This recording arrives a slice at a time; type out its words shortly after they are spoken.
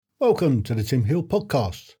Welcome to the Tim Hill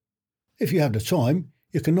Podcast. If you have the time,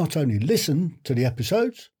 you can not only listen to the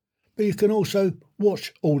episodes, but you can also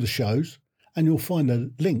watch all the shows, and you'll find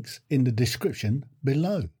the links in the description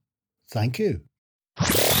below. Thank you.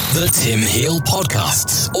 The Tim Hill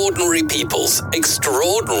Podcasts. Ordinary people's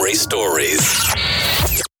extraordinary stories.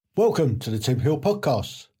 Welcome to the Tim Hill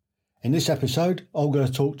Podcast. In this episode, I'm going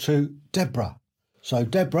to talk to Deborah. So,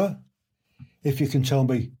 Deborah, if you can tell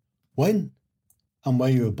me when and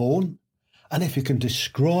where you were born, and if you can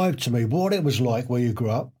describe to me what it was like where you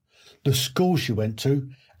grew up, the schools you went to,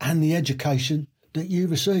 and the education that you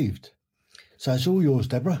received. So it's all yours,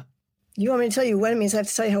 Deborah. You want me to tell you what it means? I have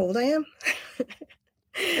to tell you how old I am?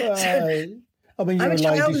 I mean, you're a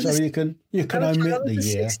lady, so you can omit the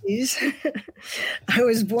year. 60s. I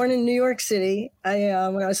was born in New York City. When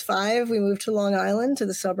I was 5, we moved to Long Island, to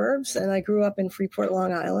the suburbs, and I grew up in Freeport,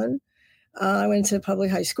 Long Island. I went to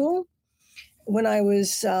public high school. When I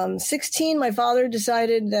was 16, my father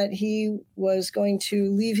decided that he was going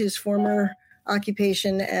to leave his former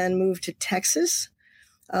occupation and move to Texas.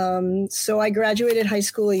 So I graduated high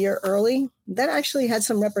school a year early. That actually had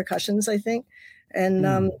some repercussions, I think.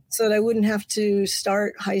 And so that I wouldn't have to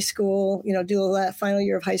start high school, do that final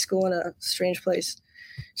year of high school in a strange place.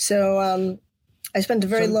 So I spent a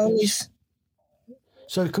very lonely...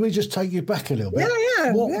 So can we just take you back a little bit?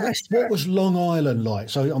 Yeah. What was Long Island like?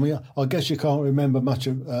 So, I mean, I guess you can't remember much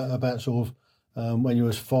about sort of when you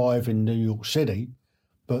was 5 in New York City,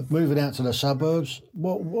 but moving out to the suburbs,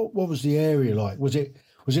 what was the area like? Was it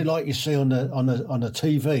like you see on the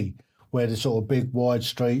TV, where the sort of big wide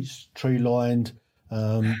streets, tree lined,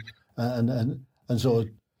 and sort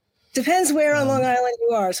of... Depends where on Long Island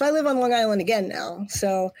you are. So I live on Long Island again now,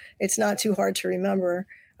 so it's not too hard to remember.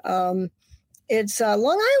 It's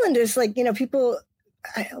Long Island is like, people,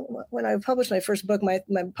 when I published my first book, my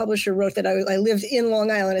publisher wrote that I lived in Long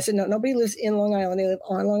Island. I said, no, nobody lives in Long Island. They live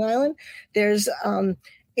on Long Island. There's,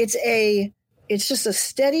 it's just a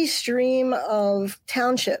steady stream of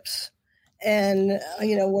townships. And,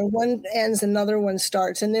 when one ends, another one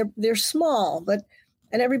starts, and they're small, but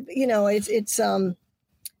it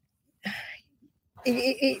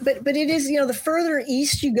is, the further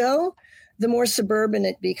east you go, the more suburban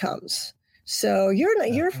it becomes. So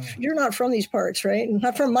you're not from these parts, right?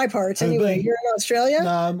 Not from my parts anyway. You're in Australia?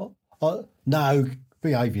 No,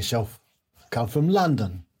 behave yourself. Come from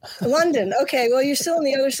London. London. Okay. Well, you're still on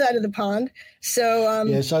the other side of the pond.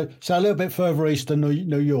 So so a little bit further east than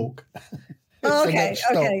New York. Okay.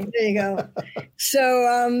 There you go.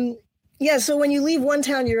 So so when you leave one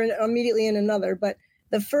town, you're immediately in another. But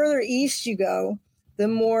the further east you go, the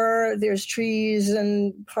more there's trees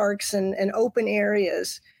and parks and open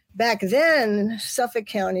areas. Back then, Suffolk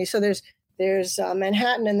County, so there's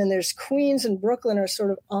Manhattan, and then there's Queens and Brooklyn are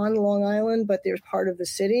sort of on Long Island, but they're part of the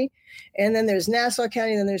city. And then there's Nassau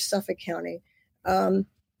County, and then there's Suffolk County.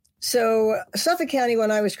 So Suffolk County,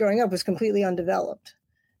 when I was growing up, was completely undeveloped.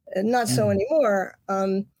 Not so anymore.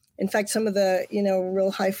 In fact, some of the,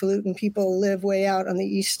 real highfalutin people live way out on the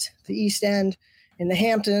East End in the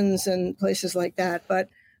Hamptons and places like that. But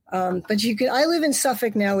I live in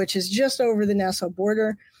Suffolk now, which is just over the Nassau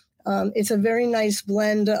border. It's a very nice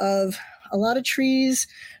blend of a lot of trees,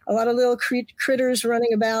 a lot of little critters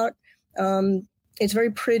running about. It's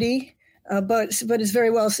very pretty, but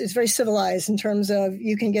it's very civilized in terms of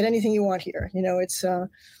you can get anything you want here. It's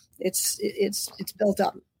built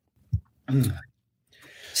up.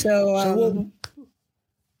 So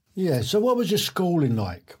what was your schooling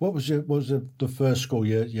like? What was the first school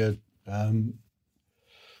you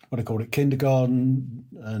what do you call it, kindergarten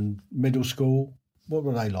and middle school? What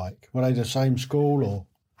were they like? Were they the same school or?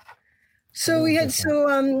 So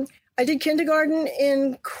I did kindergarten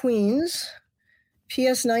in Queens,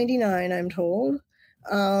 PS 99, I'm told.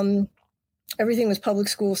 Everything was public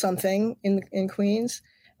school something in Queens,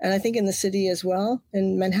 and I think in the city as well,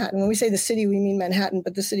 in Manhattan. When we say the city, we mean Manhattan,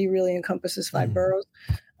 but the city really encompasses 5 boroughs.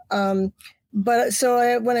 When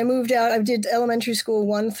I moved out, I did elementary school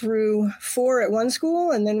 1 through 4 at one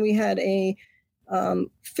school, and then we had a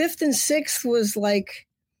 5th and 6th was like,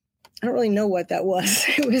 I don't really know what that was.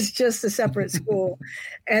 It was just a separate school.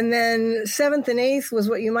 And then 7th and 8th was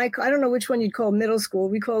what you might call, I don't know which one you'd call middle school.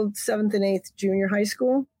 We called 7th and 8th junior high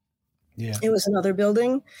school. Yeah. It was another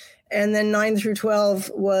building. And then 9 through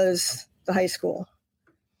 12 was the high school.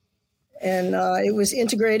 And it was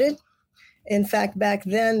integrated. In fact, back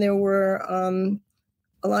then there were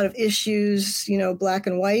a lot of issues, black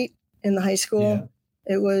and white in the high school. Yeah.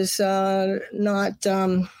 It was not,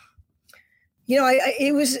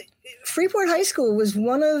 Freeport High School was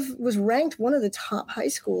ranked one of the top high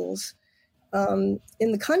schools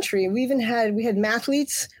in the country. We had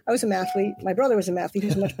mathletes. I was a mathlete. My brother was a mathlete. He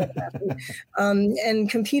was a much better athlete, and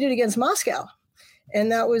competed against Moscow.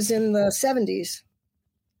 And that was in the 70s.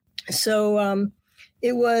 So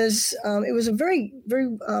it was a very,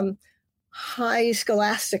 very high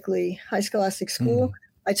scholastic school.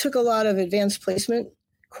 I took a lot of advanced placement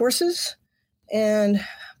courses. And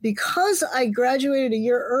because I graduated a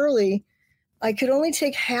year early, I could only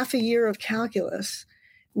take half a year of calculus,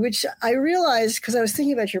 which I realized, because I was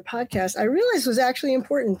thinking about your podcast, I realized was actually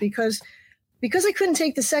important because I couldn't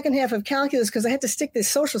take the second half of calculus because I had to stick this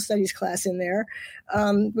social studies class in there,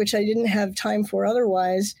 which I didn't have time for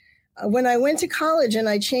otherwise. When I went to college and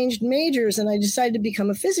I changed majors and I decided to become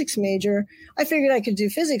a physics major, I figured I could do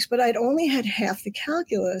physics, but I'd only had half the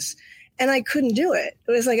calculus and I couldn't do it.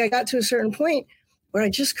 It was like I got to a certain point where I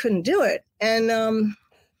just couldn't do it. And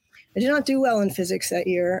I did not do well in physics that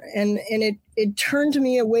year. And it turned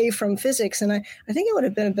me away from physics. And I think I would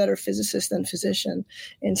have been a better physicist than physician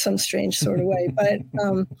in some strange sort of way. But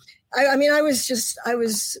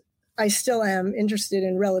I still am interested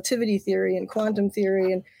in relativity theory and quantum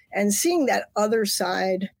theory and seeing that other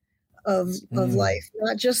side of life,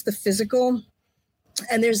 not just the physical.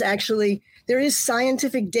 And there is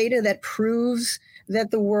scientific data that proves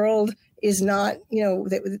that the world is not,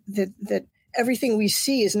 that everything we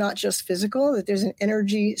see is not just physical, that there's an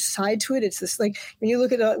energy side to it. It's this, like when you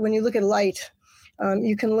look at light,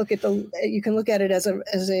 you can look at it as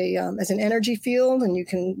an energy field, and you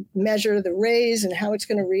can measure the rays and how it's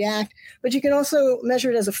going to react. But you can also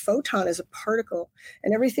measure it as a photon, as a particle,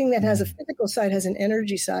 and everything that has a physical side has an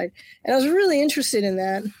energy side. And I was really interested in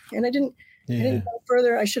that, and I didn't go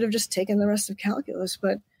further. I should have just taken the rest of calculus.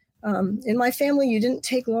 But in my family, you didn't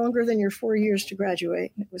take longer than your 4 years to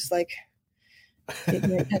graduate. It was like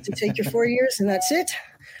you had to take your 4 years, and that's it.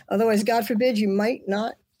 Otherwise, God forbid, you might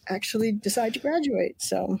not actually decide to graduate.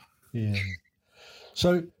 So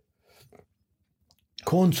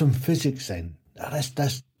quantum physics, then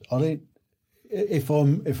that's I think, if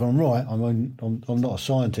I'm right, I'm not a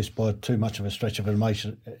scientist by too much of a stretch of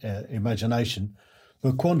imagination,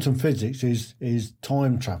 but quantum physics is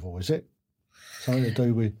time travel, is it? Something to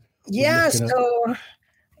do with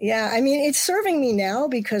I mean, it's serving me now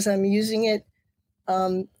because I'm using it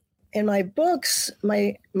in my books.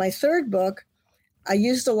 My third book, I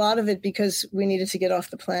used a lot of it because we needed to get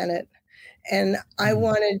off the planet. And I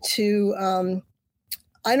wanted to,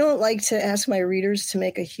 I don't like to ask my readers to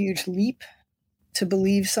make a huge leap to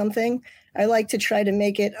believe something. I like to try to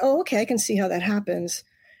make it, I can see how that happens,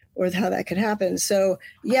 or how that could happen. So,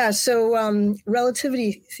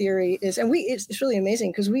 relativity theory is, and it's really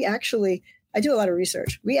amazing because I do a lot of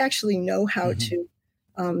research. We actually know how to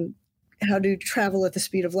travel at the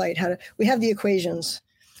speed of light. We have the equations.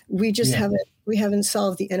 We just haven't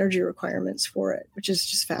solved the energy requirements for it, which is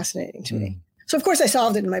just fascinating to me. So of course I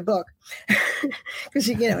solved it in my book because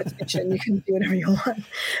it's fiction. You can do whatever you want.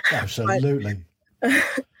 Absolutely.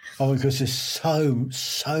 Because there's so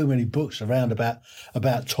many books around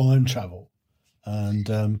about time travel,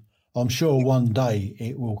 and I'm sure one day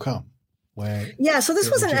it will come. So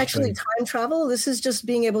this wasn't actually time travel. This is just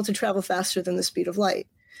being able to travel faster than the speed of light.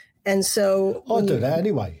 And so I'll do that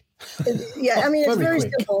anyway. I mean, it's very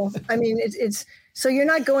simple. I mean, it's so you're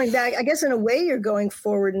not going back. I guess in a way you're going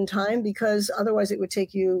forward in time, because otherwise it would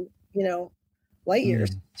take you, light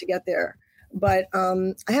years to get there. But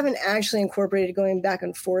I haven't actually incorporated going back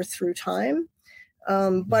and forth through time.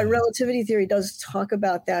 But relativity theory does talk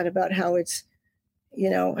about that, about how it's,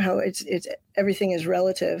 how it's everything is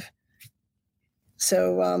relative.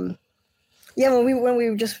 So, when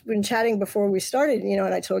we just been chatting before we started,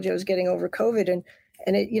 and I told you I was getting over COVID,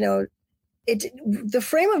 and it, the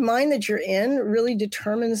frame of mind that you're in really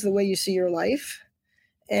determines the way you see your life.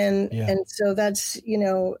 And so that's,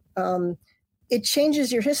 it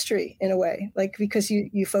changes your history in a way, like, because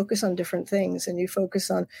you focus on different things, and you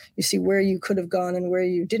see where you could have gone and where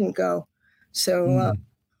you didn't go. So,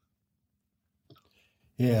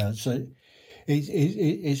 so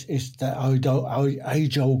it's that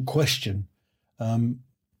age-old question.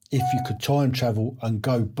 If you could time travel and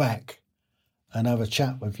go back and have a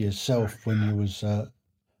chat with yourself when you was at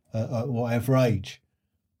whatever age,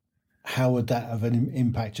 how would that have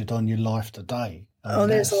impacted on your life today?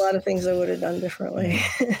 There's a lot of things I would have done differently.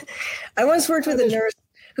 I once worked with a nurse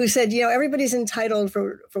who said, everybody's entitled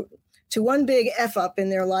to one big F up in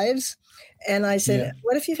their lives. And I said,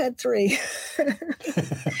 what if you've had 3?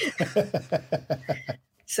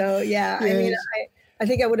 So, I mean, I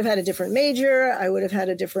think I would have had a different major. I would have had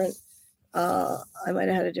a different, I might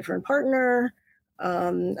have had a different partner.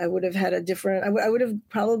 I would have had a different, I would have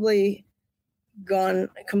probably gone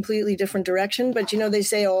a completely different direction. But, they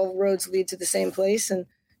say all roads lead to the same place. And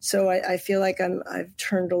so I feel like I've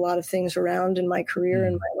turned a lot of things around in my career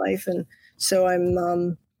and my life. And so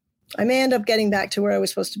I may end up getting back to where I was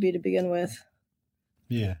supposed to be to begin with.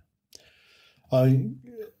 Yeah.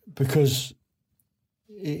 Because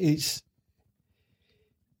it's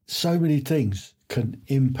so many things can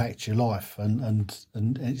impact your life, and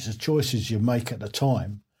it's the choices you make at the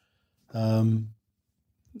time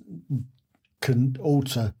can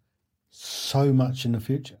alter so much in the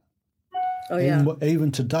future. Oh yeah.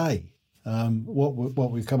 Even today,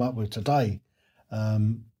 what we've come up with today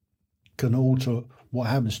can alter what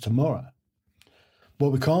happens tomorrow.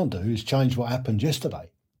 What we can't do is change what happened yesterday.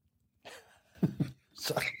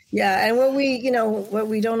 So. Yeah, and what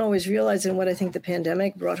we don't always realize, and what I think the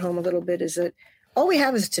pandemic brought home a little bit, is that all we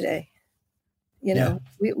have is today.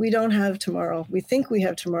 We don't have tomorrow. We think we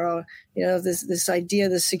have tomorrow. This idea,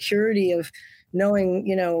 the security of knowing,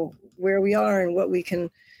 where we are and what we can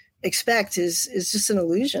expect is just an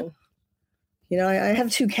illusion. I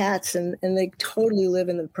have 2 cats, and they totally live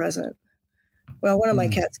in the present. Well, one of my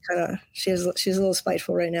cats she's a little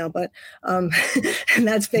spiteful right now, but and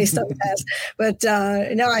that's based on the past. But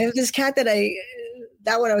no, I have this cat that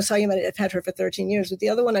one I was talking about, I've had her for 13 years. But the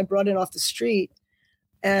other one I brought in off the street,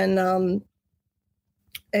 and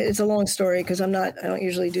it's a long story because I don't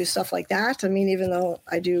usually do stuff like that. I mean, even though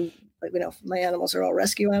I do, my animals are all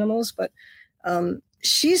rescue animals, but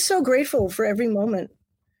she's so grateful for every moment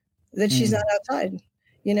that she's not outside.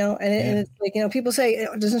 And it's like, people say,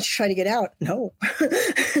 doesn't she try to get out? No,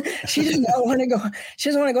 she does not want to go. She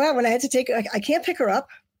doesn't want to go out. When I had to take her, I can't pick her up,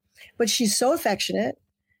 but she's so affectionate.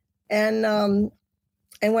 And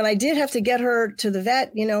when I did have to get her to the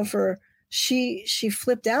vet, she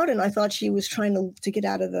flipped out, and I thought she was trying to get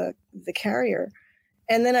out of the carrier.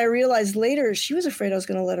 And then I realized later she was afraid I was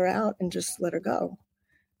going to let her out and just let her go.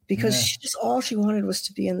 Because all she wanted was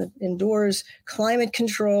to be indoors, climate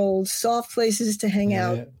controlled, soft places to hang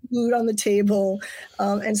out, food on the table,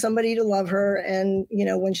 and somebody to love her. And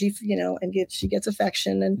when she she gets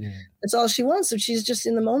affection, and that's all she wants. So she's just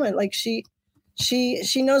in the moment, like she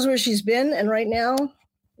knows where she's been, and right now,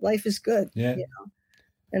 life is good. Yeah.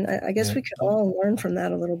 And I guess we could all learn from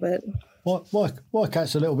that a little bit. My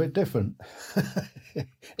cat's a little bit different.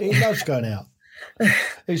 He loves going out.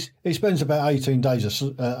 He spends about 18 hours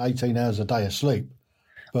a day asleep,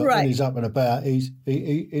 but when he's up and about, he's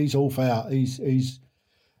off out. Is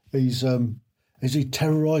he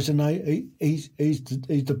terrorising? He's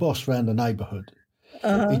the boss around the neighbourhood.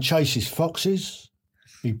 He chases foxes.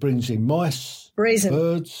 He brings in mice,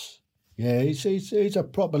 birds. Yeah, he's a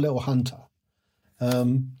proper little hunter.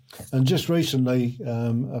 And just recently,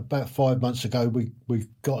 about 5 months ago, we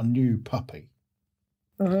got a new puppy.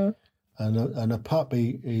 And a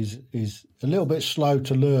puppy is a little bit slow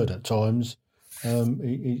to learn at times.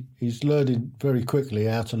 He's learning very quickly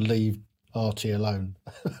how to leave Artie alone,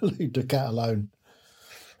 leave the cat alone.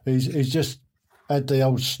 He's just had the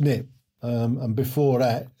old snip, and before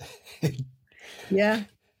that,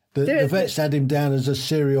 the vets had him down as a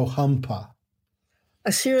serial humper.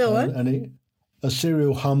 A serial what? A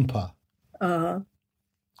serial humper.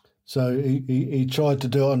 So he tried to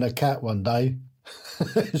do it on a cat one day.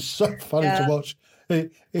 It's so funny to watch. He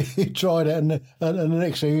tried it, and the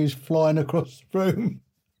next thing he's flying across the room.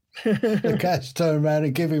 The cat's turned around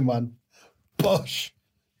and give him one. Bosh!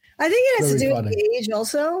 I think it has to do with the age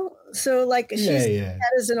also. So, cat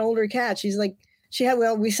is an older cat. She's like,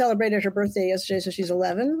 we celebrated her birthday yesterday, so she's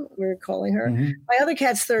 11. We're calling her. My other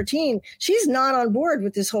cat's 13. She's not on board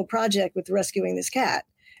with this whole project with rescuing this cat,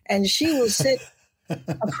 and she will sit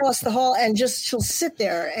across the hall and she'll sit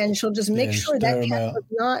there and she'll just make sure that cat does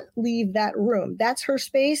not leave that room. That's her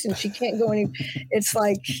space, and she can't go any. It's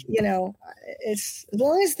like, it's as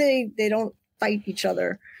long as they don't fight each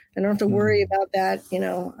other and don't have to worry about that,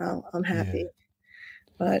 I'm happy.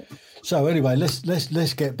 But so anyway,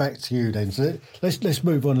 let's get back to you then. So let's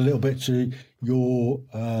move on a little bit to your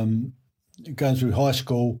going through high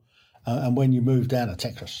school and when you moved down to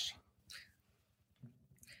Texas.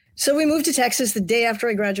 So we moved to Texas the day after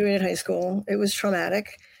I graduated high school. It was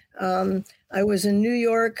traumatic. I was in New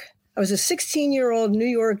York. I was a 16-year-old New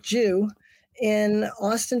York Jew in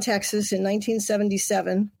Austin, Texas in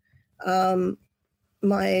 1977. I'd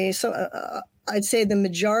say the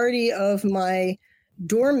majority of my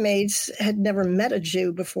dorm mates had never met a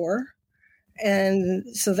Jew before.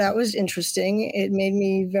 And so that was interesting. It made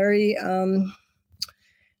me very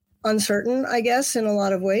uncertain, I guess, in a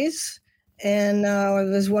lot of ways. And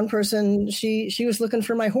there's one person, she was looking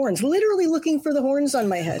for my horns, literally looking for the horns on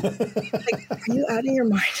my head. Like, are you out of your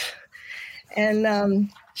mind? And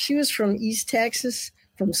she was from East Texas,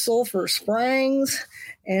 from Sulphur Springs.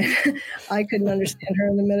 And I couldn't understand her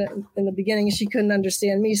in the beginning. She couldn't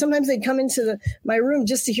understand me. Sometimes they'd come into my room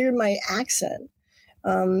just to hear my accent,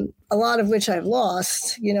 a lot of which I've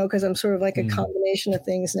lost, because I'm sort of like a combination of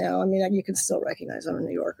things now. I mean, you can still recognize I'm a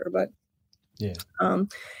New Yorker, but yeah.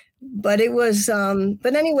 But it was,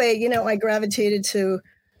 but anyway,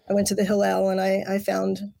 I went to the Hillel, and I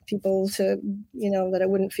found people that I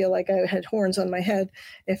wouldn't feel like I had horns on my head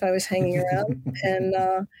if I was hanging around.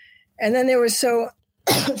 And then there was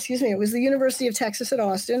excuse me, it was the University of Texas at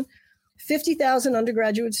Austin, 50,000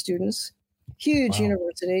 undergraduate students, huge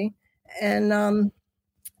university. And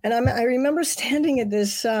I remember standing at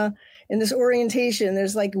this, in this orientation,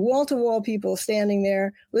 there's like wall-to-wall people standing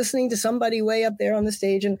there listening to somebody way up there on the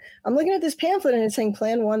stage. And I'm looking at this pamphlet and it's saying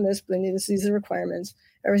Plan 1, these are the requirements,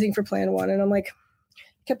 everything for Plan 1. And I'm like,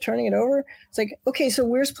 kept turning it over. It's like, okay, so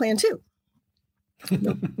where's Plan 2?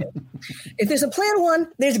 If there's a Plan 1,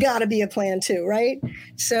 there's got to be a Plan 2, right?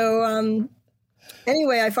 So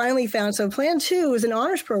anyway, I finally found, so Plan 2 was an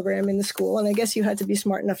honors program in the school, and I guess you had to be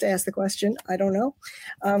smart enough to ask the question. I don't know.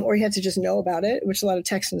 Or you had to just know about it, which a lot of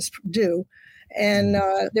Texans do. And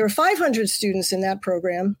there were 500 students in that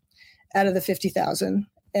program out of the 50,000.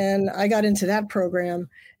 And I got into that program,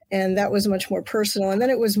 and that was much more personal. And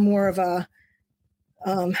then it was more of I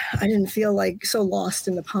didn't feel like so lost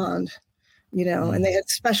in the pond, and they had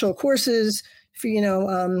special courses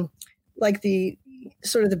for, like the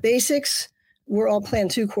sort of the basics were all Plan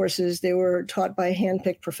 2 courses. They were taught by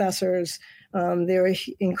handpicked professors. They were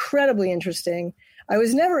incredibly interesting. I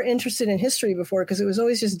was never interested in history before because it was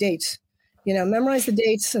always just dates, memorize the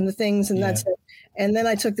dates and the things, and that's it. And then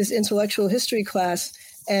I took this intellectual history class,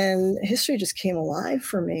 and history just came alive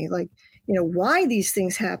for me. Like, why these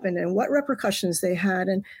things happened and what repercussions they had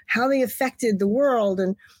and how they affected the world.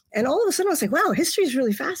 And all of a sudden I was like, wow, history is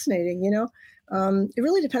really fascinating. It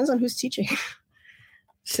really depends on who's teaching.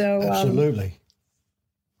 So absolutely.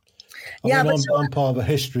 I'm part of a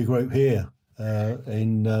history group here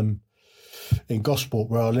in Gosport,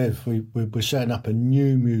 where I live. We're setting up a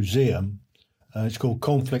new museum. It's called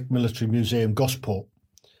Conflict Military Museum Gosport,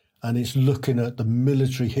 and it's looking at the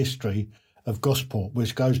military history of Gosport,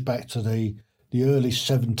 which goes back to the early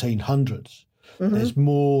 1700s. Mm-hmm. There's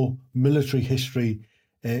more military history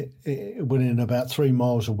within about 3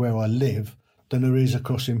 miles of where I live than there is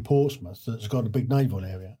across in Portsmouth, that's got a big naval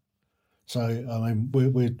area. So, I mean,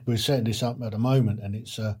 we're setting this up at the moment, and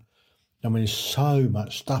it's, there's so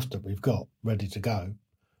much stuff that we've got ready to go.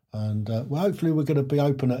 And hopefully we're going to be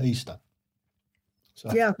open at Easter. So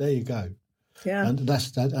there you go. Yeah. And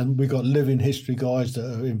that's that. And we've got living history guys that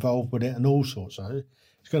are involved with it and all sorts. So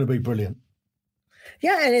it's going to be brilliant.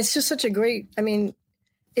 Yeah. And it's just such a great,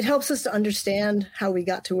 it helps us to understand how we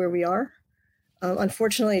got to where we are.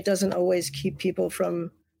 Unfortunately, it doesn't always keep people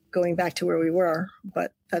from going back to where we were,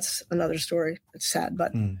 but that's another story. It's sad,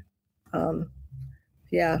 but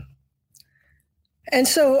yeah. And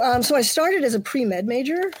so I started as a pre-med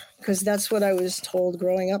major because that's what I was told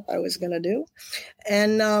growing up I was going to do.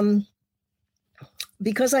 And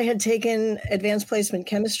because I had taken advanced placement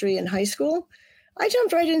chemistry in high school, I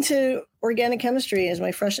jumped right into organic chemistry as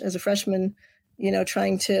a freshman,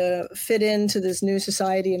 trying to fit into this new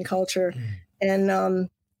society and culture. And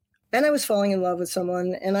then I was falling in love with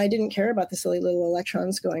someone, and I didn't care about the silly little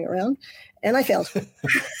electrons going around, and I failed.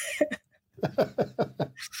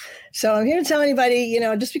 So I'm here to tell anybody,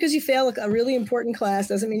 just because you fail a really important class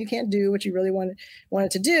doesn't mean you can't do what you really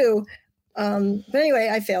wanted to do. But anyway,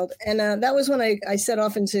 I failed. And that was when I set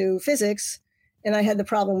off into physics, and I had the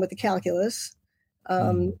problem with the calculus.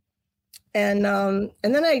 And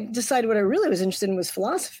then I decided what I really was interested in was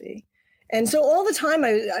philosophy. And so all the time,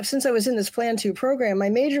 since I was in this Plan 2 program, my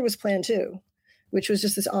major was Plan 2, which was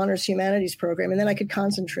just this honors humanities program. And then I could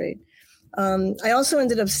concentrate. I also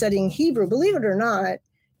ended up studying Hebrew. Believe it or not,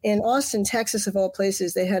 in Austin, Texas, of all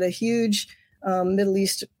places, they had a huge Middle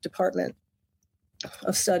East department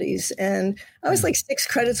of studies. And I was like 6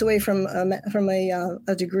 credits away from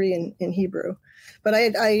a degree in Hebrew. But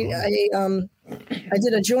I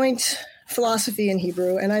did a joint philosophy in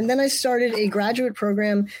Hebrew. And then I started a graduate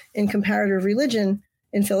program in comparative religion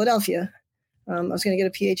in Philadelphia. I was going to get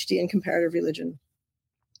a PhD in comparative religion.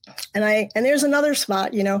 And there's another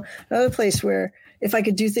spot, another place where if I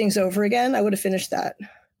could do things over again, I would have finished that. I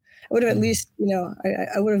would have at least,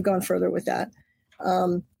 I would have gone further with that.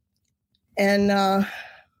 When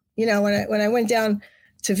I went down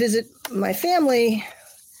to visit my family,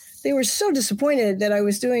 they were so disappointed that I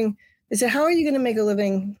was doing. They said, "How are you going to make a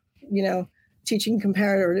living, teaching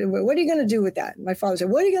comparative? What are you going to do with that?" My father said,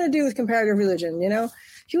 "What are you going to do with comparative religion?"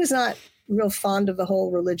 He was not real fond of the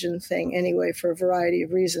whole religion thing anyway, for a variety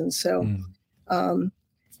of reasons. So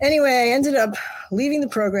anyway, I ended up leaving the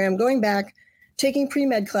program, going back, taking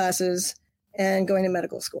pre-med classes, and going to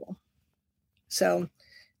medical school. So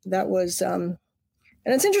that was, and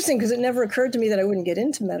it's interesting because it never occurred to me that I wouldn't get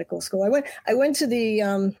into medical school. I went to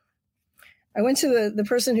the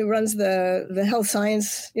person who runs the health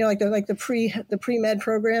science, like the pre-med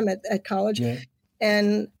program at college. Yeah.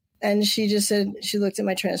 And she just said, she looked at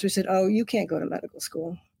my transcript and said, "Oh, you can't go to medical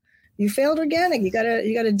school. You failed organic. You got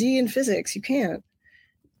a D in physics. You can't."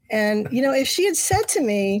 And, if she had said to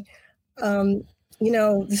me,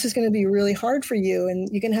 this is going to be really hard for you and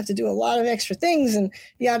you're going to have to do a lot of extra things and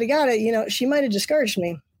yada, yada, she might have discouraged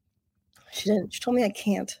me. She didn't. She told me I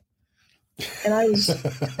can't. And I was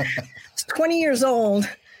 20 years old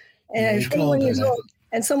and 21 years old.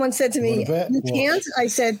 And someone said to me, "You can't?" I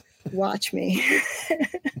said, "Watch me."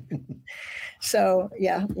 So,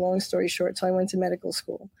 yeah, long story short. So I went to medical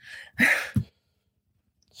school.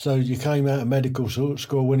 So you came out of medical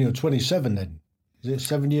school when you were 27 then? Is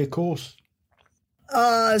it a 7-year course?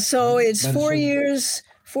 So it's medicine?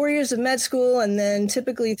 4 years of med school and then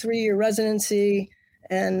typically 3-year residency.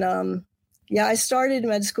 And I started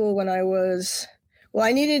med school when I was,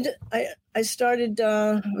 I started,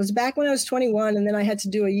 it was back when I was 21 and then I had to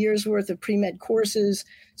do a year's worth of pre-med courses.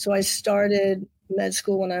 So I started med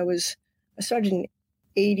school when I started in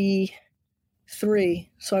 83.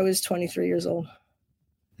 So I was 23 years old.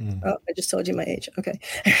 Oh, I just told you my age. Okay.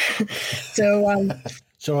 So,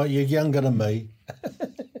 it's all right. You're younger than me.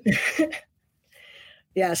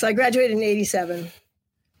 Yeah. So I graduated in 87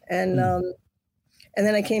 and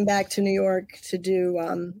then I came back to New York to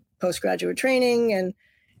do, postgraduate training and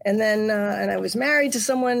then I was married to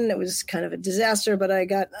someone. It was kind of a disaster, but I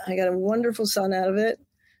got a wonderful son out of it.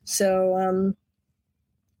 So,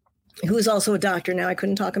 who is also a doctor now. I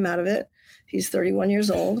couldn't talk him out of it. He's 31 years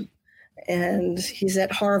old. And he's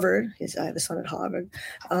at Harvard. I have a son at Harvard.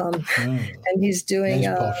 And he's doing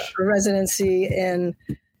a residency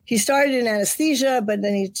he started in anesthesia, but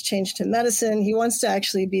then he changed to medicine. He wants to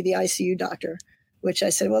actually be the ICU doctor, which I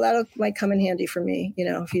said, well, that might come in handy for me,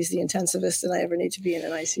 if he's the intensivist and I ever need to be in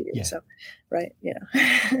an ICU. Yeah. So, right. Yeah.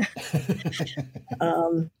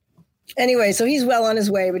 Anyway, so he's well on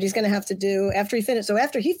his way, but he's going to have to do after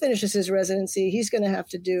he finishes his residency, he's going to have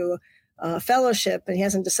to do fellowship, and he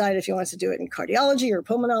hasn't decided if he wants to do it in cardiology or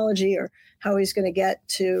pulmonology or how he's going to get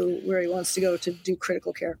to where he wants to go to do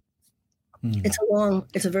critical care. It's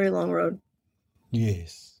a very long road.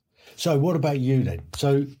 Yes. So what about you then?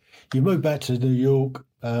 So you moved back to New York.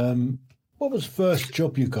 What was the first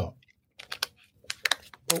job you got?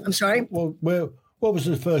 I'm sorry? Well, what was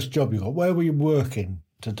the first job you got? Where were you working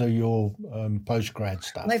to do your post-grad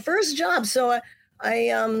stuff? My first job. So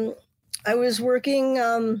I was working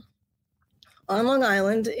on Long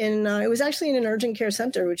Island it was actually in an urgent care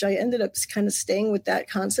center, which I ended up kind of staying with that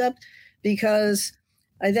concept because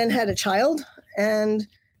I then had a child and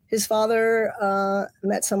his father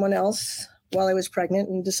met someone else while I was pregnant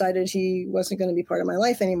and decided he wasn't going to be part of my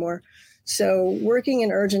life anymore. So working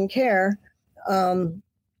in urgent care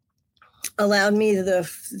allowed me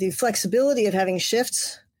the flexibility of having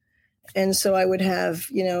shifts. And so I would have,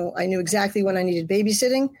 I knew exactly when I needed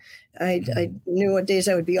babysitting. I knew what days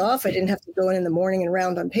I would be off. I didn't have to go in the morning and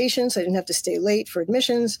round on patients. I didn't have to stay late for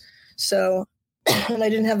admissions. So, and I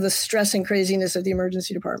didn't have the stress and craziness of the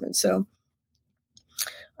emergency department. So,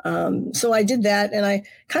 so I did that and I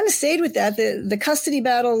kind of stayed with that. The custody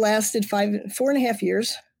battle lasted 4.5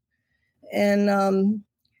 years. And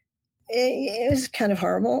it was kind of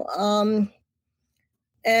horrible.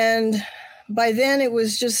 And by then it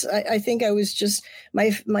was just, I think I was just,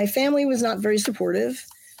 my family was not very supportive.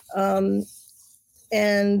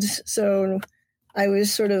 And so I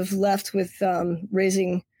was sort of left with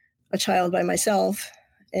raising a child by myself.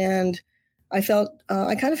 And I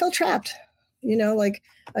kind of felt trapped,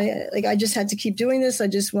 I just had to keep doing this. I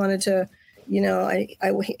just wanted to,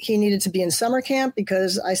 he needed to be in summer camp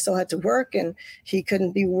because I still had to work and he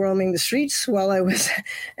couldn't be roaming the streets while I was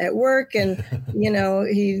at work. And,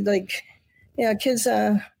 kids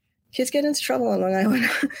get into trouble on Long Island.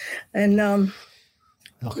 And,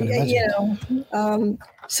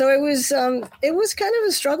 so it was kind of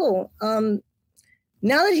a struggle.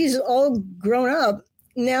 Now that he's all grown up,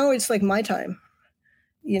 now it's like my time,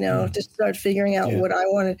 to start figuring out what I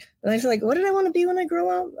wanted. And I feel like, what did I want to be when I grow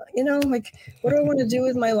up? What do I want to do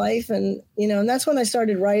with my life? And, and that's when I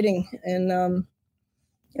started writing and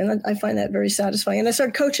I find that very satisfying. And I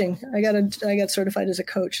started coaching. I got certified as a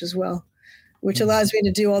coach as well, which allows me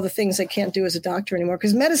to do all the things I can't do as a doctor anymore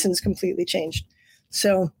because medicine's completely changed.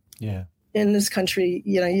 So, in this country,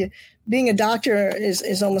 being a doctor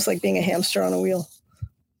is almost like being a hamster on a wheel.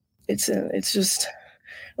 It's just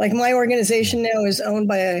like my organization now is owned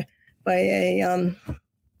by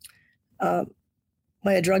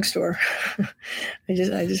a drugstore. I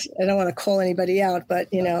don't want to call anybody out, but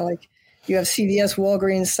like you have CVS,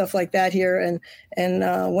 Walgreens, stuff like that here, and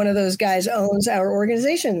one of those guys owns our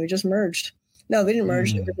organization. We just merged. No, they didn't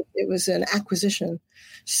merge. It was an acquisition.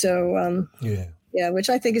 So which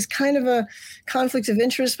I think is kind of a conflict of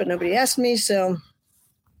interest, but nobody asked me, so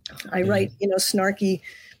I write snarky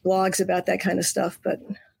blogs about that kind of stuff, but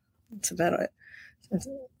it's about it.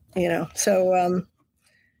 So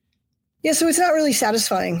so it's not really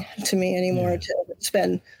satisfying to me anymore to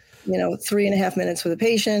spend 3.5 minutes with a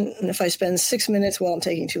patient, and if I spend 6 minutes, well, I'm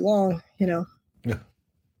taking too long. Yeah,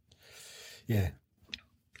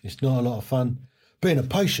 it's not a lot of fun being a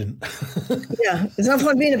patient. Yeah, it's not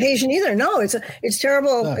fun being a patient either. No, it's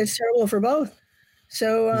terrible. No. It's terrible for both.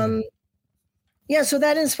 So so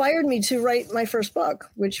that inspired me to write my first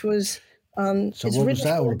book, which was so what was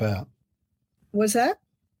that all about? What's that?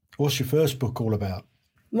 What's your first book all about?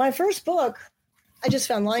 My first book, I just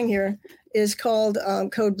found lying here, is called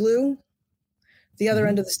Code Blue, The Other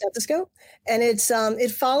End of the Stethoscope. And it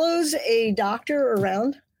follows a doctor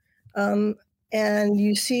around, and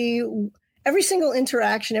you see every single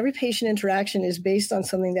interaction, every patient interaction is based on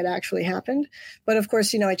something that actually happened. But of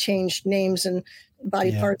course, I changed names and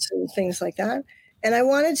body parts and things like that. And I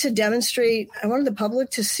wanted to demonstrate, I wanted the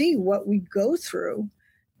public to see what we go through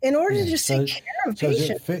in order to just take care of patients. Is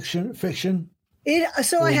it fiction? I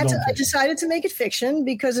decided to make it fiction,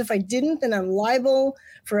 because if I didn't, then I'm liable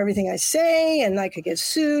for everything I say and I could get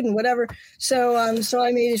sued and whatever. So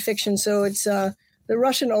I made it fiction. So it's the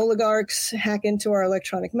Russian oligarchs hack into our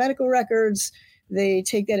electronic medical records. They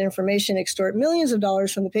take that information, extort millions of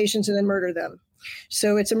dollars from the patients, and then murder them.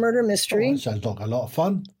 So it's a murder mystery. That sounds like a lot of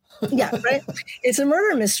fun. Yeah, right. It's a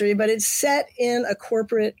murder mystery, but it's set in a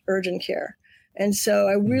corporate urgent care. And so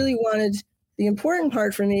I really wanted, the important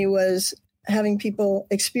part for me was having people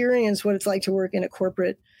experience what it's like to work in a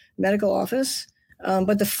corporate medical office.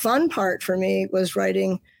 But the fun part for me was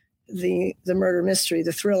writing the murder mystery,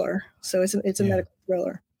 the thriller. So it's a medical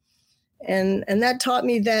thriller. And that taught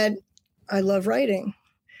me that I love writing.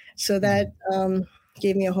 So that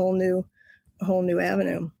gave me a whole new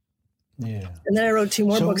avenue. Yeah. And then I wrote 2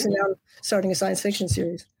 more books, and now I'm starting a science fiction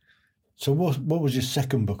series. So what was your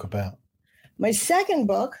second book about? My second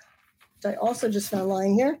book, which I also just found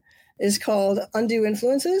lying here, is called Undue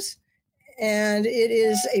Influences. And it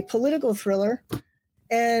is a political thriller.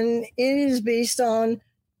 And it is based on,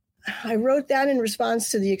 I wrote that in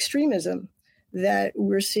response to the extremism that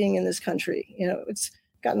we're seeing in this country. It's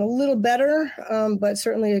gotten a little better, but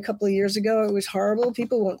certainly a couple of years ago, it was horrible.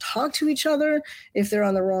 People won't talk to each other if they're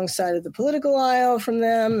on the wrong side of the political aisle from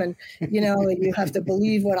them. And, you have to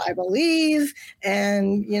believe what I believe.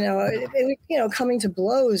 And, coming to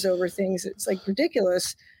blows over things, it's like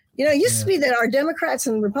ridiculous. It used to be that our Democrats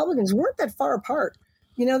and Republicans weren't that far apart.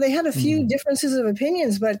 They had a few differences of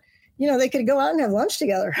opinions, but, they could go out and have lunch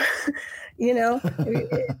together.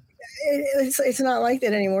 It's not like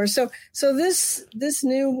that anymore. So this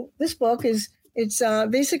book it's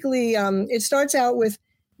basically it starts out with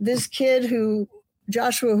this kid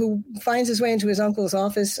Joshua, who finds his way into his uncle's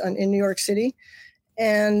office in New York City,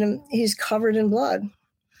 and he's covered in blood,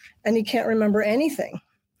 and he can't remember anything,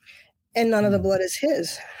 and none of the blood is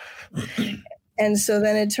his. And so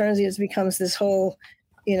then it becomes this whole,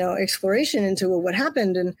 exploration into what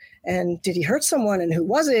happened, and did he hurt someone, and who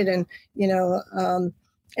was it, and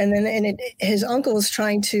his uncle is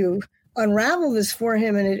trying to unravel this for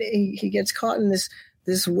him, and he gets caught in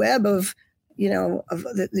this web of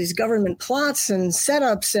these government plots and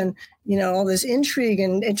setups and all this intrigue,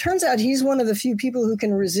 and it turns out he's one of the few people who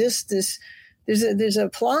can resist this. There's a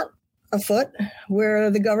plot afoot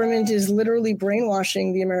where the government is literally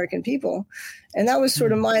brainwashing the American people, and that was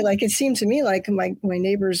sort of it seemed to me like my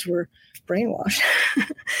neighbors were brainwashed,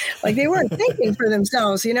 like they weren't thinking for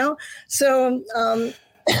themselves, So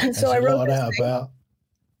I wrote that about.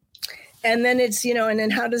 And then it's, and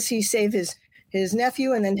then how does he save his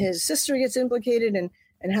nephew, and then his sister gets implicated, and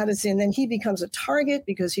then he becomes a target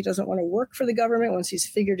because he doesn't want to work for the government. Once he's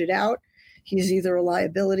figured it out, he's either a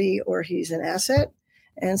liability or he's an asset.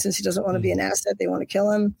 And since he doesn't want to be an asset, they want to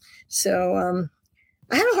kill him. So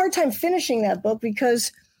I had a hard time finishing that book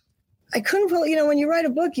because I couldn't pull, when you write a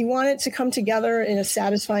book, you want it to come together in a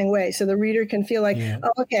satisfying way so the reader can feel like,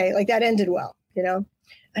 oh, okay, like that ended well, I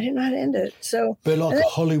didn't know how to end it. So, but like a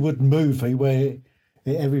Hollywood movie where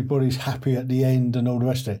everybody's happy at the end and all the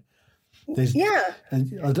rest of it. Yeah.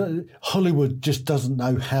 Hollywood just doesn't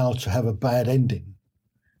know how to have a bad ending.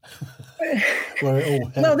 Where it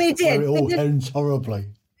all well, they did. Where it all ends horribly.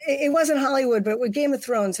 It wasn't Hollywood, but Game of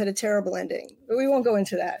Thrones had a terrible ending. But we won't go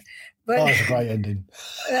into that. But it's a great ending.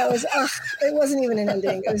 That was it wasn't even an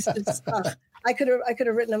ending. It was just I could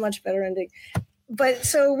have written a much better ending. But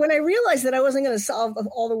so when I realized that I wasn't going to solve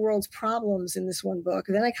all the world's problems in this one book,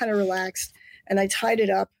 then I kind of relaxed and I tied it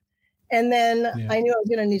up. And then I knew I was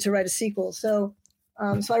going to need to write a sequel. So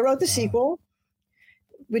I wrote the sequel,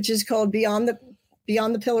 which is called Beyond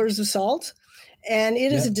the Pillars of Salt. And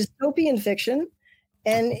it is a dystopian fiction.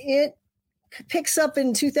 And it picks up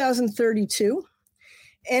in 2032.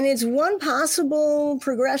 And it's one possible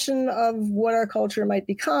progression of what our culture might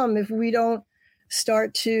become if we don't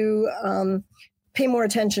start to pay more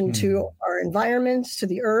attention to our environment, to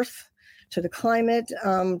the earth, to the climate,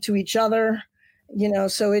 to each other.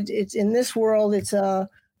 So it's in this world, it's a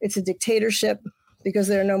dictatorship because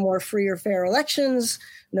there are no more free or fair elections.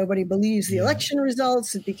 Nobody believes the election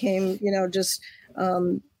results. It became,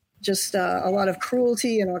 just a lot of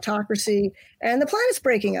cruelty and autocracy, and the planet's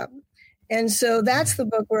breaking up. And so that's the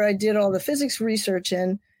book where I did all the physics research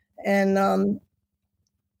in, and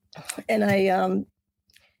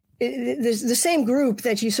there's the same group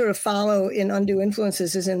that you sort of follow in Undue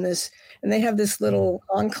Influences is in this, and they have this little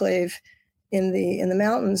enclave in the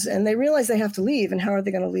mountains, and they realize they have to leave. And how are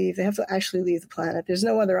they going to leave? They have to actually leave the planet. There's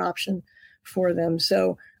no other option for them.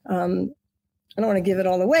 So I don't want to give it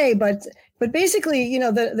all away, but basically,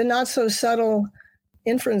 the not so subtle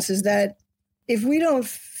inference is that if we don't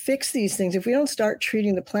fix these things, if we don't start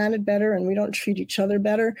treating the planet better and we don't treat each other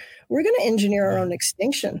better, we're going to engineer our own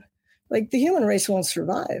extinction. Like the human race won't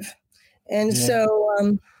survive. And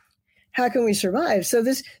so how can we survive? So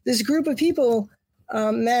this group of people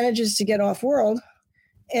manages to get off world.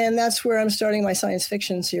 And that's where I'm starting my science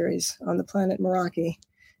fiction series on the planet Meraki.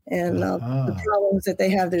 And the problems that they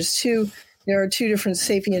have, there are two different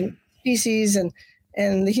sapient species, and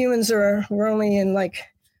the humans we're only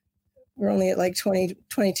at like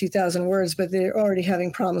 22,000 words, but they're already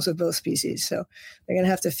having problems with both species. So they're going to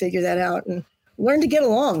have to figure that out and learn to get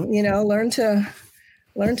along, learn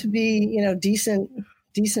to be,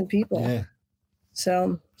 decent people. Yeah.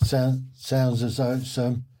 So sounds as though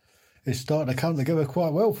it's starting to come together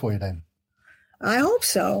quite well for you then. I hope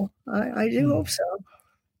so. I do hope so.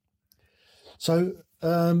 So,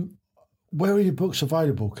 where are your books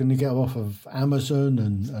available? Can you get them off of Amazon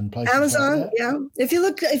and places Amazon, like that? Yeah.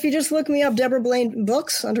 If you just look me up, Deborah Blaine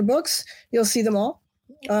Books, under books, you'll see them all.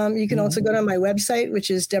 You can also go to my website, which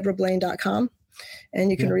is deborahblaine.com, and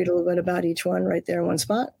you can read a little bit about each one right there in one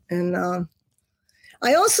spot. And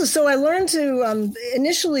I learned to,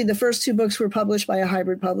 initially the first two books were published by a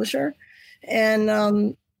hybrid publisher. And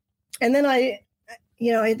then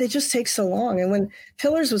they just take so long. And when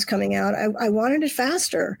Pillars was coming out, I wanted it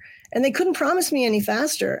faster. And they couldn't promise me any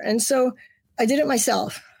faster. And so I did it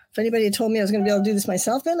myself. If anybody had told me I was going to be able to do this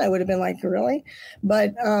myself, then I would have been like, really?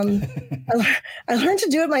 But I learned to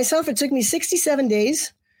do it myself. It took me 67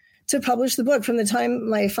 days to publish the book from the time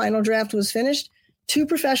my final draft was finished, 2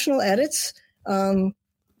 professional edits,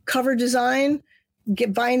 cover design,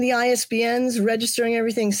 buying the ISBNs, registering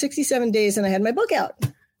everything, 67 days, and I had my book out.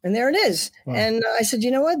 And there it is. Wow. And I said,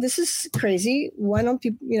 you know what? This is crazy. Why don't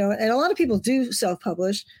people, and a lot of people do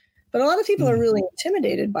self-publish, but a lot of people are really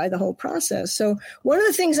intimidated by the whole process. So one of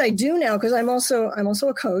the things I do now, because I'm also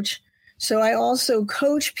a coach, so I also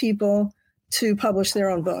coach people to publish their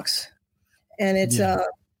own books. And it's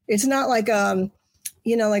not like,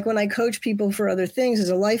 like when I coach people for other things as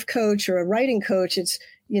a life coach or a writing coach, it's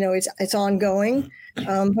ongoing.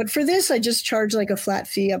 But for this, I just charge like a flat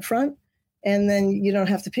fee up front. And then you don't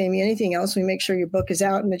have to pay me anything else. We make sure your book is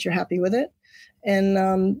out and that you're happy with it. And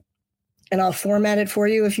I'll format it for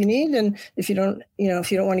you if you need. And if you don't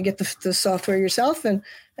want to get the software yourself and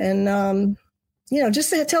just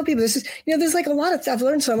to tell people this is, there's like a lot of, I've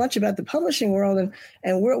learned so much about the publishing world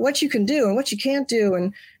and what you can do and what you can't do.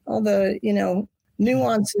 And all the,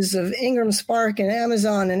 nuances of Ingram Spark and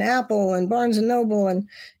Amazon and Apple and Barnes and Noble and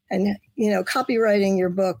copywriting your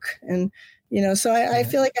book. And, so I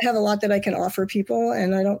feel like I have a lot that I can offer people,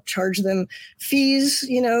 and I don't charge them fees,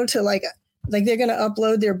 to like they're going to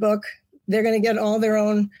upload their book. They're going to get all their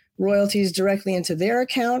own royalties directly into their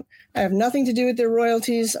account. I have nothing to do with their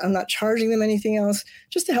royalties. I'm not charging them anything else,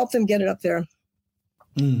 just to help them get it up there.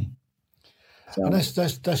 So. And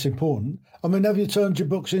that's important. I mean, have you turned your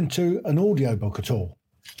books into an audiobook at all?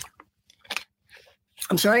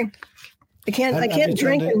 I'm sorry? I can't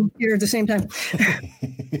drink and hear at the same time.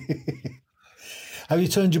 Have you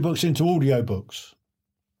turned your books into audiobooks?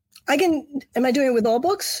 Am I doing it with all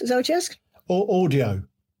books? Is that what you asked? or audio.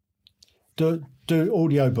 Do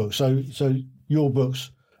audio books. So your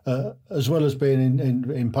books, as well as being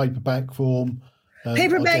in paperback form.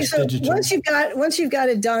 Paperback. So once you've got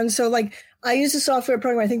it done. So like I use a software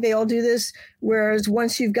program. I think they all do this. Whereas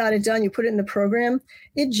once you've got it done, you put it in the program.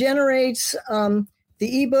 It generates the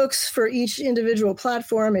ebooks for each individual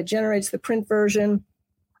platform. It generates the print version.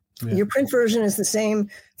 Yeah. Your print version is the same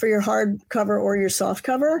for your hardcover or your soft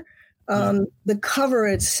cover. The cover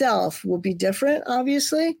itself will be different,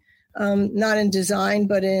 obviously, not in design,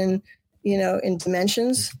 but in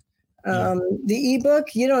dimensions. The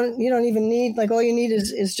ebook, you don't even need, like, all you need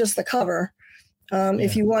is just the cover.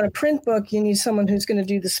 If you want a print book, you need someone who's going to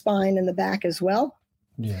do the spine and the back as well.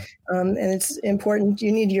 Yeah. And it's important.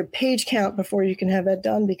 You need your page count before you can have that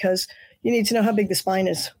done, because you need to know how big the spine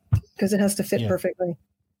is, because it has to fit perfectly.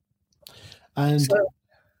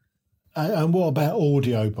 And what about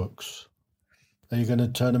audio books? Are you going to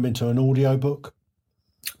turn them into an audio book?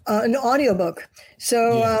 An audiobook.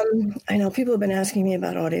 So I know people have been asking me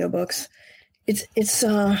about audiobooks. It's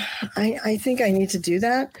I think I need to do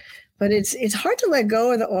that, but it's hard to let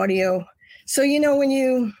go of the audio. So when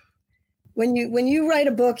you write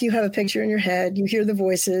a book, you have a picture in your head, you hear the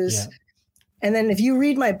voices. Yeah. And then if you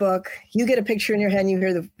read my book, you get a picture in your head and you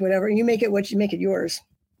hear the whatever, and you make it yours.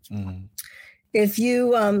 Mm-hmm. If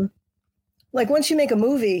you like, once you make a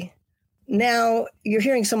movie, now you're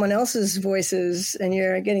hearing someone else's voices and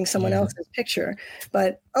you're getting someone else's picture.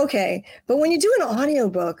 But when you do an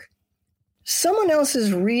audiobook, someone else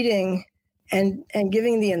is reading and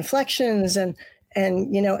giving the inflections and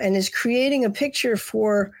is creating a picture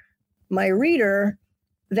for my reader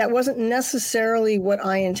that wasn't necessarily what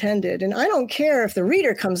I intended. And I don't care if the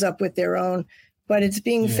reader comes up with their own, but it's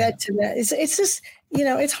being fed to that. It's just,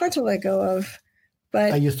 it's hard to let go of.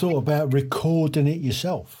 But have you thought about recording it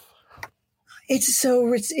yourself? It's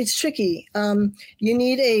tricky. You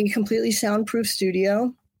need a completely soundproof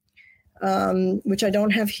studio, which I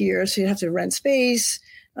don't have here. So you have to rent space.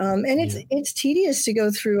 And it's tedious to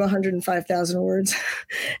go through 105,000 words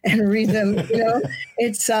and read them.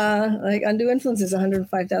 It's like Undue Influence is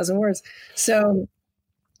 105,000 words. So,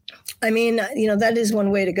 I mean, that is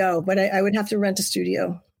one way to go, but I would have to rent a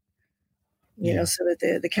studio, so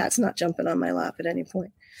that the cat's not jumping on my lap at any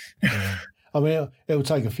point. Yeah. I mean, it will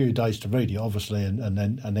take a few days to read it, obviously, and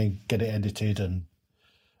then get it edited and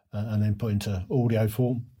then put into audio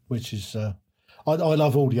form, which is I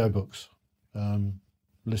love audiobooks.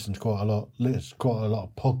 Listen to quite a lot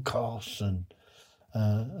of podcasts, and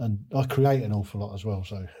I create an awful lot as well.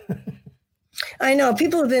 So I know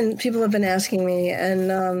people have been asking me,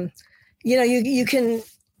 and you can,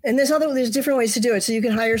 and there's different ways to do it. So you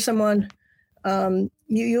can hire someone. You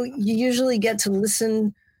usually get to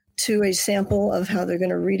listen to a sample of how they're going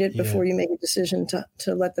to read it before you make a decision to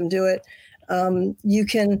let them do it. You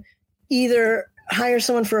can either hire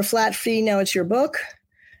someone for a flat fee. Now it's your book,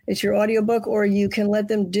 it's your audiobook, or you can let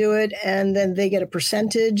them do it and then they get a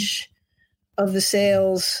percentage of the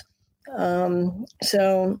sales. There's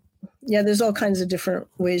all kinds of different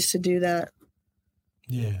ways to do that.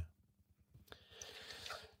 Yeah.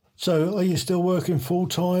 So are you still working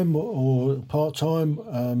full-time or part-time?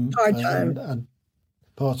 Part-time. And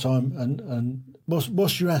part-time, and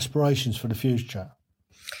what's your aspirations for the future?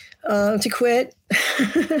 To quit.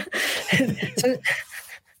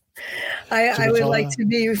 I would like to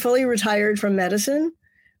be fully retired from medicine.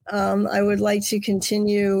 I would like to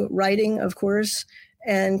continue writing, of course,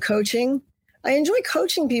 and coaching. I enjoy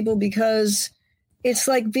coaching people because it's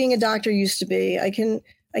like being a doctor used to be. I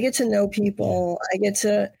get to know people. I get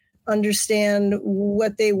to understand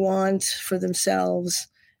what they want for themselves.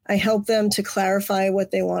 I help them to clarify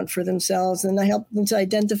what they want for themselves, and I help them to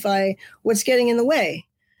identify what's getting in the way.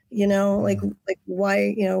 Like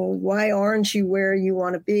why aren't you where you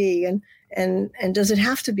want to be, and does it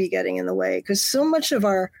have to be getting in the way? Because so much of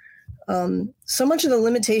the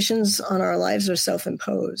limitations on our lives are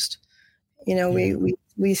self-imposed.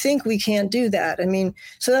 We think we can't do that. I mean,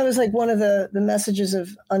 so that was like one of the messages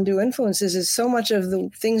of Undue Influences is so much of the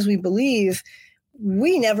things we believe,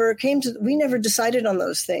 we never decided on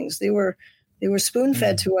those things. They were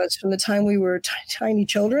spoon-fed to us from the time we were tiny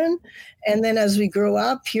children. And then as we grow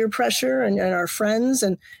up, peer pressure and our friends,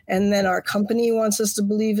 and then our company wants us to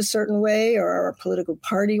believe a certain way, or our political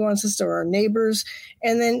party wants us to, or our neighbors.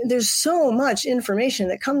 And then there's so much information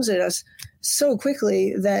that comes at us so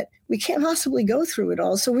quickly that we can't possibly go through it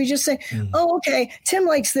all. So we just say, oh, okay, Tim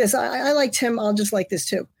likes this. I like Tim. I'll just like this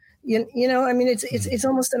too. I mean, it's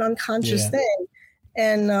almost an unconscious thing.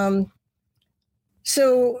 And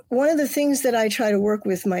so one of the things that I try to work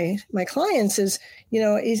with my clients is,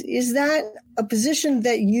 is that a position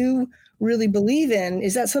that you really believe in?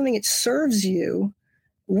 Is that something that serves you?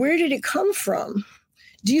 Where did it come from?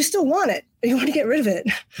 Do you still want it? Or you want to get rid of it?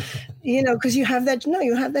 Because you have that. No,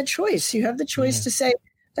 you have that choice. You have the choice to say,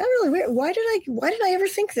 that really weird. Why did I ever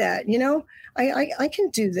think that? I can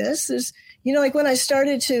do this. There's, like when I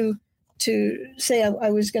started to say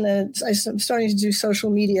I'm starting to do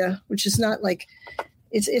social media, which is not like,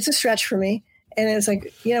 it's a stretch for me. And it's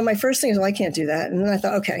like, my first thing is, I can't do that. And then I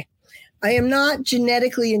thought, okay, I am not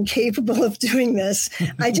genetically incapable of doing this.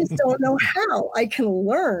 I just don't know how. I can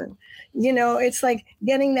learn. It's like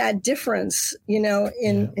getting that difference, in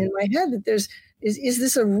my head, that is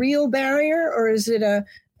this a real barrier, or is it a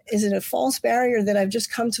false barrier that I've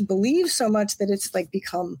just come to believe so much that it's like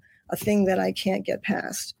become a thing that I can't get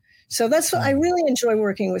past? So that's what I really enjoy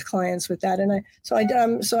working with clients with that. And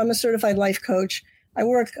I'm a certified life coach. I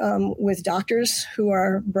work with doctors who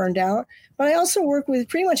are burned out, but I also work with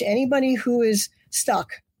pretty much anybody who is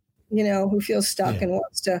stuck, who feels stuck and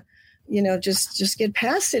wants to, just get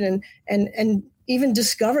past it and even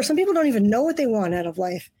discover. Some people don't even know what they want out of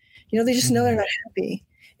life. They just know they're not happy.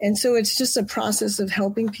 And so it's just a process of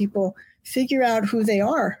helping people figure out who they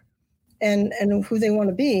are and who they want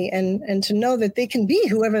to be, and to know that they can be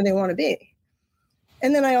whoever they want to be.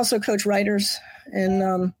 And then I also coach writers,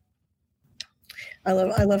 and I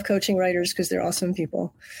love coaching writers because they're awesome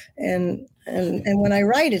people. And when I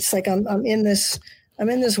write, it's like I'm in this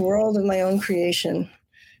world of my own creation.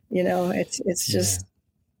 It's just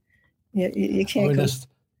you can't.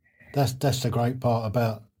 That's the great part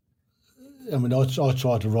about. I mean, I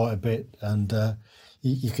try to write a bit, and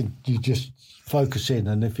you just focus in,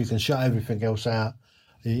 and if you can shut everything else out,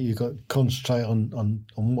 you got to concentrate on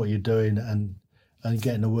what you're doing and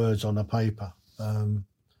getting the words on the paper.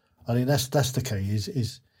 I think that's the key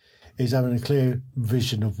is having a clear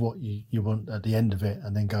vision of what you want at the end of it,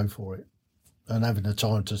 and then go for it, and having the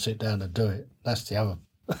time to sit down and do it. That's the other.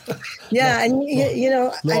 Yeah,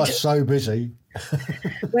 life's so busy.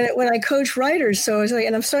 when I coach writers, so it's like,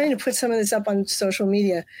 and I'm starting to put some of this up on social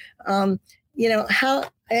media. How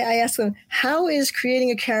I ask them, how is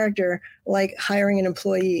creating a character like hiring an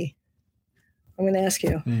employee? I'm going to ask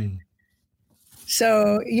you.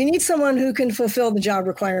 So you need someone who can fulfill the job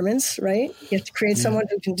requirements, right? You have to create someone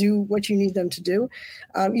who can do what you need them to do.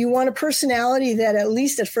 You want a personality that, at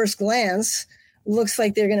least at first glance, looks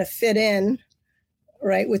like they're going to fit in,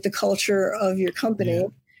 right, with the culture of your company.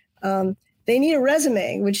 They need a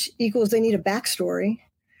resume, which equals they need a backstory.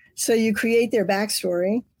 So you create their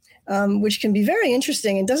backstory, which can be very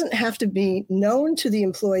interesting and doesn't have to be known to the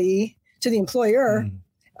employee, to the employer,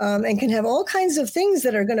 and can have all kinds of things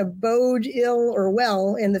that are going to bode ill or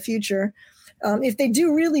well in the future. If they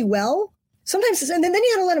do really well, sometimes, and then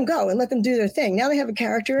you got to let them go and let them do their thing. Now they have a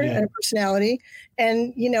character and a personality,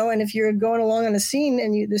 and and if you're going along on a scene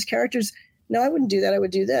and this character's, no, I wouldn't do that. I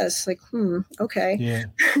would do this. Like, okay. Yeah.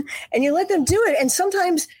 And you let them do it. And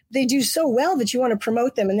sometimes they do so well that you want to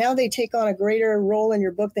promote them. And now they take on a greater role in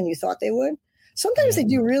your book than you thought they would. Sometimes they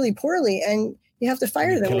do really poorly and you have to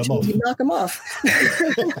fire them, which means you knock them off.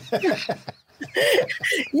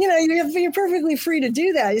 You're perfectly free to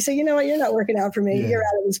do that. You say, you know what, you're not working out for me. Yeah. You're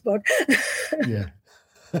out of this book. Yeah.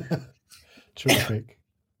 Terrific.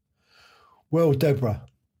 Well, Deborah,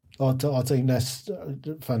 I think that's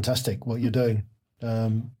fantastic what you're doing.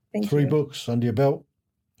 3 books under your belt,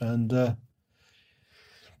 and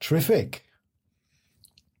terrific.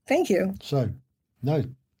 Thank you. So,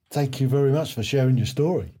 thank you very much for sharing your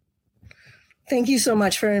story. Thank you so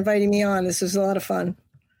much for inviting me on. This was a lot of fun.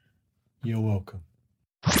 You're welcome.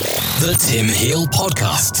 The Tim Heal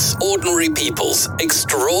Podcasts. Ordinary people's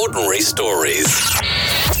extraordinary stories.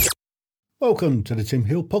 Welcome to the Tim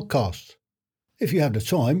Heal Podcast. If you have the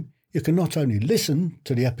time, you can not only listen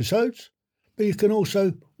to the episodes, but you can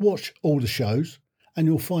also watch all the shows, and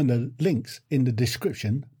you'll find the links in the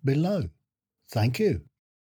description below. Thank you.